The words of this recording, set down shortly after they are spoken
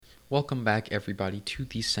Welcome back, everybody, to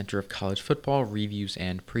the Center of College Football Reviews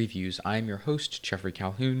and Previews. I'm your host, Jeffrey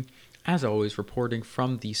Calhoun, as always, reporting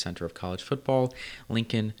from the Center of College Football,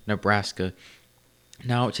 Lincoln, Nebraska.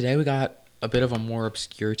 Now, today we got a bit of a more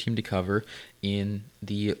obscure team to cover in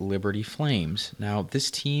the Liberty Flames. Now, this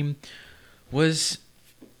team was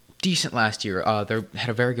decent last year. They had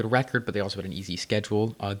a very good record, but they also had an easy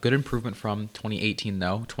schedule. Good improvement from 2018,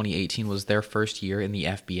 though. 2018 was their first year in the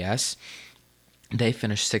FBS. They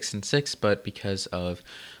finished 6-6, but because of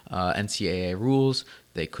NCAA rules,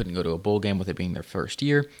 they couldn't go to a bowl game with it being their first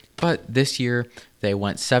year. But this year, they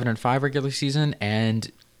went 7-5 regular season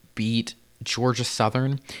and beat Georgia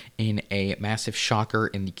Southern in a massive shocker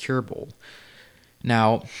in the Cure Bowl.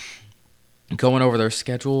 Now, going over their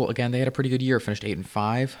schedule, again, they had a pretty good year. Finished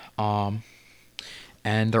 8-5.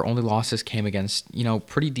 And their only losses came against,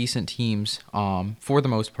 pretty decent teams for the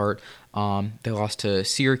most part. They lost to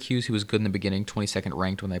Syracuse, who was good in the beginning, 22nd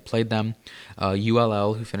ranked when they played them.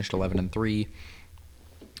 ULL, who finished 11-3.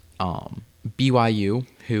 BYU,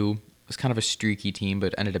 who was kind of a streaky team,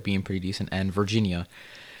 but ended up being pretty decent. And Virginia.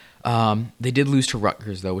 They did lose to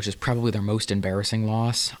Rutgers, though, which is probably their most embarrassing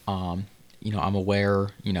loss. I'm aware,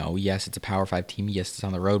 yes, it's a Power 5 team. Yes, it's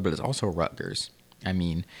on the road, but it's also Rutgers. I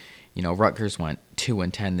mean, Rutgers went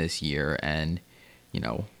 2-10 this year and,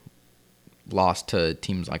 lost to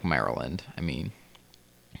teams like Maryland.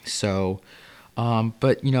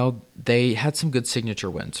 But they had some good signature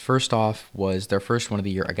wins. First off was their first one of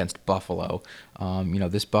the year against Buffalo.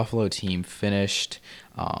 This Buffalo team finished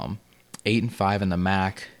 8-5 in the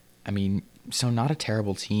MAC. So not a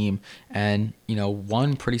terrible team, and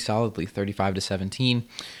won pretty solidly, 35-17.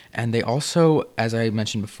 And they also, as I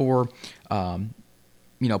mentioned before,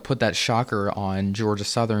 put that shocker on Georgia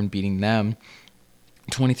Southern, beating them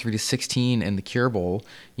 23-16 in the Cure Bowl.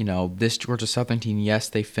 This Georgia Southern team, yes,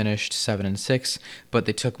 they finished 7-6, but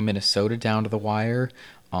they took Minnesota down to the wire.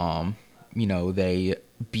 They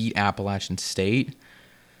beat Appalachian State.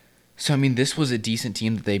 So this was a decent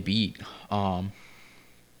team that they beat.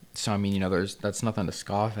 That's nothing to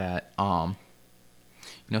scoff at. Some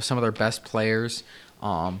of their best players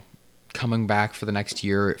coming back for the next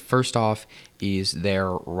year. First off is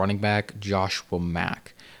their running back, Joshua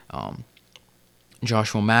Mack.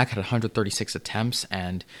 Joshua Mack had 136 attempts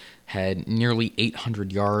and had nearly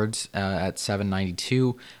 800 yards at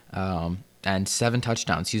 792 and 7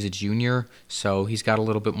 touchdowns. He's a junior, so he's got a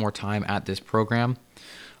little bit more time at this program.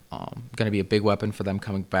 Going to be a big weapon for them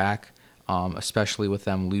coming back, especially with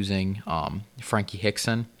them losing Frankie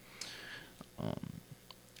Hickson.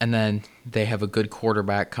 And then they have a good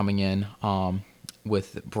quarterback coming in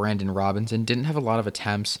with Brandon Robinson. Didn't have a lot of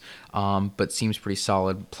attempts, but seems pretty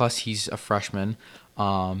solid. Plus, he's a freshman.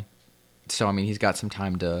 He's got some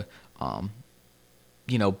time to,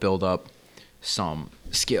 build up some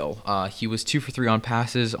skill. He was 2 for 3 on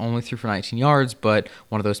passes, only threw for 19 yards, but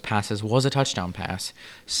one of those passes was a touchdown pass.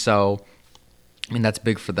 So, that's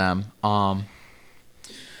big for them. And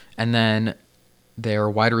then their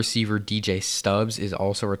wide receiver, DJ Stubbs, is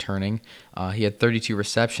also returning. He had 32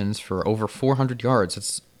 receptions for over 400 yards.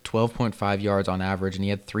 That's 12.5 yards on average, and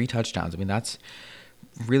he had 3 touchdowns. That's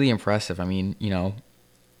really impressive.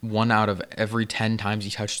 1 out of every 10 times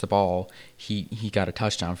he touched the ball, he got a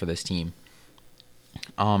touchdown for this team.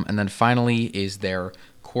 And then finally is their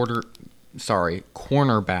cornerback,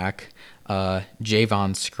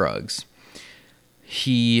 Javon Scruggs.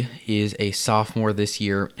 He is a sophomore this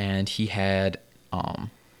year, and he had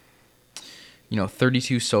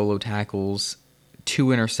 32 solo tackles, 2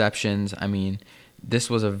 interceptions. This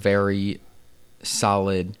was a very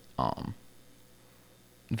solid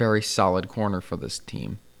corner for this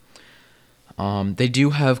team. They do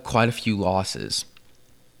have quite a few losses.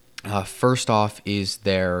 First off is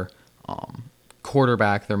their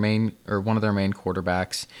quarterback, one of their main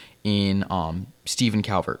quarterbacks in Stephen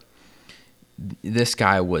Calvert. This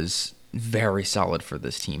guy was very solid for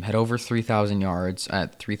this team. Had over 3,000 yards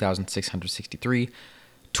at 3,663.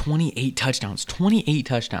 28 touchdowns. 28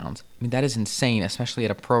 touchdowns. That is insane, especially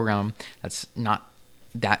at a program that's not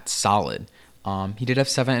that solid. He did have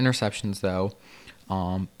 7 interceptions, though.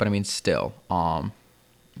 But still,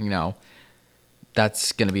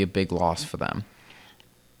 that's going to be a big loss for them.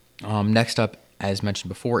 Next up, as mentioned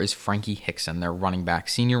before, is Frankie Hickson, their running back.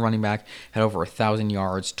 Senior running back, had over 1,000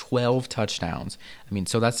 yards, 12 touchdowns.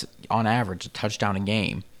 So that's, on average, a touchdown a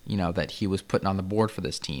game, that he was putting on the board for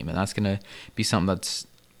this team. And that's going to be something that's,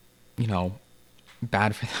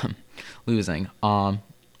 bad for them, losing.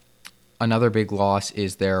 Another big loss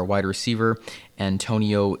is their wide receiver,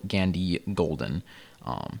 Antonio Gandy Golden.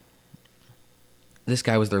 This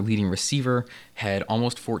guy was their leading receiver, had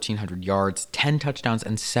almost 1,400 yards, 10 touchdowns,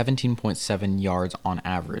 and 17.7 yards on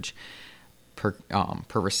average per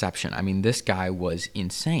reception. I mean, this guy was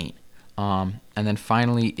insane. And then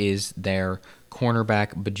finally is their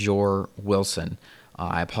cornerback, Bajor Wilson.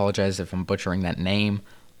 I apologize if I'm butchering that name,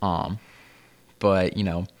 but,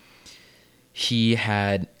 he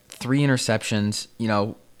had 3 interceptions,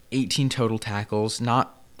 18 total tackles.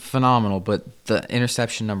 Not phenomenal, but the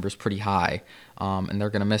interception number is pretty high, and they're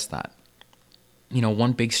going to miss that.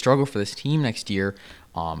 One big struggle for this team next year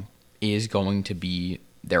is going to be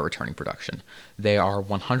their returning production. They are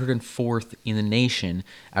 104th in the nation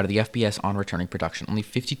out of the FBS on returning production. Only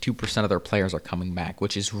 52% of their players are coming back,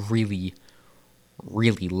 which is really,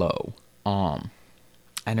 really low. And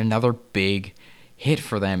another big hit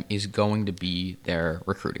for them is going to be their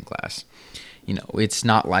recruiting class. It's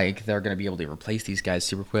not like they're going to be able to replace these guys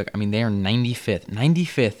super quick. I mean, they are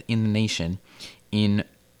 95th in the nation in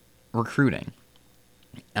recruiting.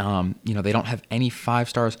 They don't have any 5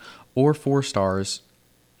 stars or 4 stars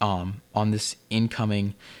on this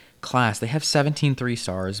incoming class. They have 17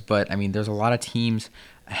 3-stars, but I mean, there's a lot of teams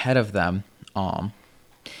ahead of them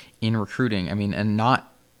in recruiting. I mean, and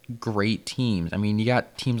not great teams. I mean, you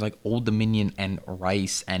got teams like Old Dominion and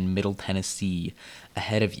Rice and Middle Tennessee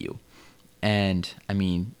ahead of you. And I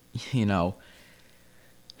mean,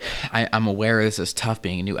 I'm aware this is tough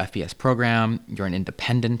being a new FBS program. You're an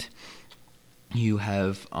independent. You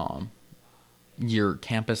have your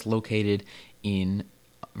campus located in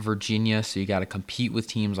Virginia, so you got to compete with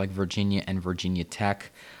teams like Virginia and Virginia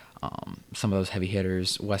Tech. Some of those heavy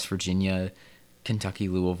hitters, West Virginia, Kentucky,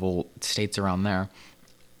 Louisville, states around there.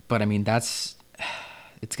 But I mean, it's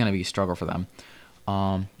going to be a struggle for them.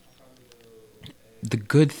 The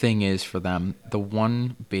good thing is for them, the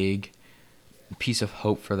one big piece of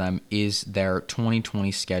hope for them is their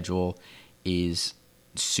 2020 schedule is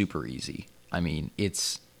super easy. I mean,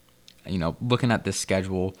 it's, looking at this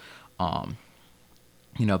schedule,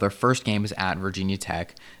 their first game is at Virginia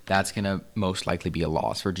Tech. That's going to most likely be a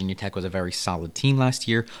loss. Virginia Tech was a very solid team last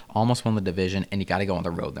year, almost won the division, and you got to go on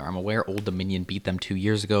the road there. I'm aware Old Dominion beat them 2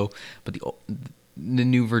 years ago, but the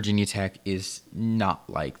new Virginia Tech is not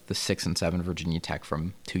like the 6-7 Virginia Tech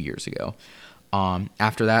from 2 years ago.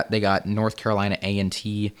 After that, they got North Carolina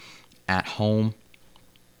A&T at home.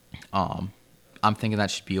 I'm thinking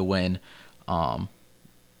that should be a win. Then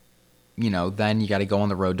you got to go on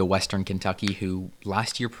the road to Western Kentucky, who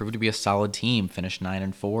last year proved to be a solid team, finished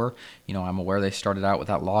 9-4. I'm aware they started out with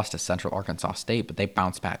that loss to Central Arkansas State, but they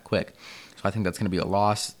bounced back quick. So I think that's going to be a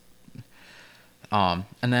loss. And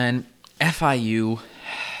then FIU,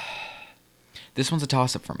 this one's a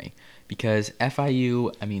toss-up for me because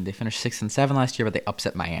FIU, I mean, they finished 6-7 last year, but they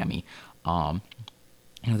upset Miami.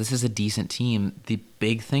 This is a decent team. The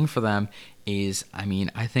big thing for them is, I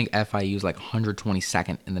think FIU is like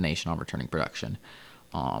 122nd in the nation on returning production.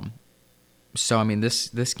 So,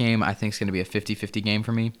 this game I think is going to be a 50-50 game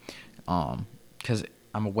for me because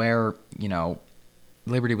I'm aware,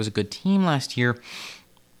 Liberty was a good team last year,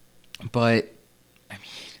 but,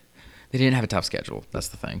 they didn't have a tough schedule. That's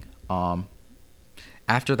the thing.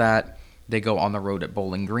 After that, they go on the road at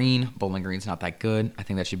Bowling Green. Bowling Green's not that good. I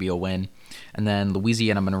think that should be a win. And then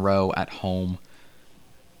Louisiana Monroe at home.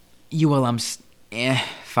 ULM's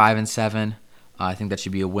 5-7. I think that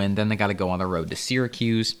should be a win. Then they got to go on the road to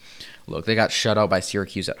Syracuse. Look, they got shut out by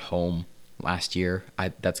Syracuse at home last year.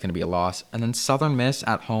 That's going to be a loss. And then Southern Miss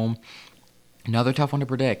at home. Another tough one to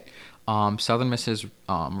predict. Southern Miss's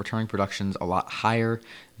returning production's a lot higher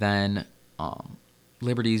than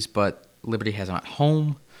Liberty's, but Liberty has them at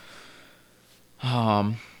home.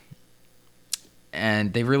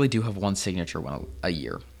 And they really do have one signature win a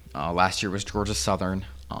year. Last year was Georgia Southern.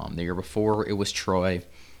 The year before it was Troy.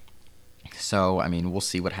 So, we'll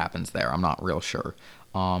see what happens there. I'm not real sure.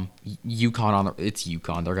 UConn, it's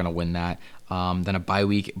UConn. They're going to win that. Then a bye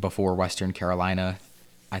week before Western Carolina.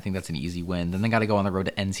 I think that's an easy win. Then they got to go on the road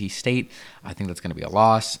to NC State. I think that's going to be a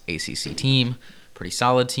loss. ACC team, pretty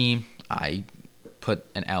solid team. I put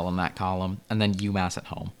an L in that column. And then UMass at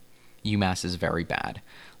home. UMass is very bad.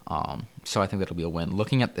 So I think that'll be a win.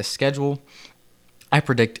 Looking at this schedule, I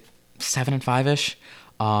predict 7-5-ish.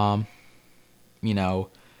 I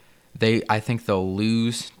think they'll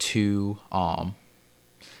lose to, all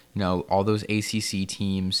those ACC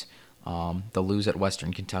teams. They'll lose at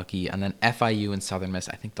Western Kentucky, and then FIU and Southern Miss,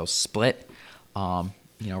 I think they'll split,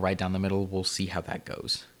 right down the middle. We'll see how that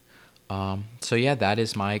goes. So yeah, that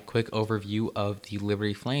is my quick overview of the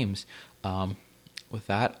Liberty Flames. With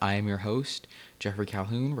that, I am your host, Jeffrey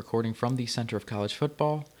Calhoun, recording from the Center of College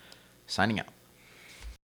Football, signing out.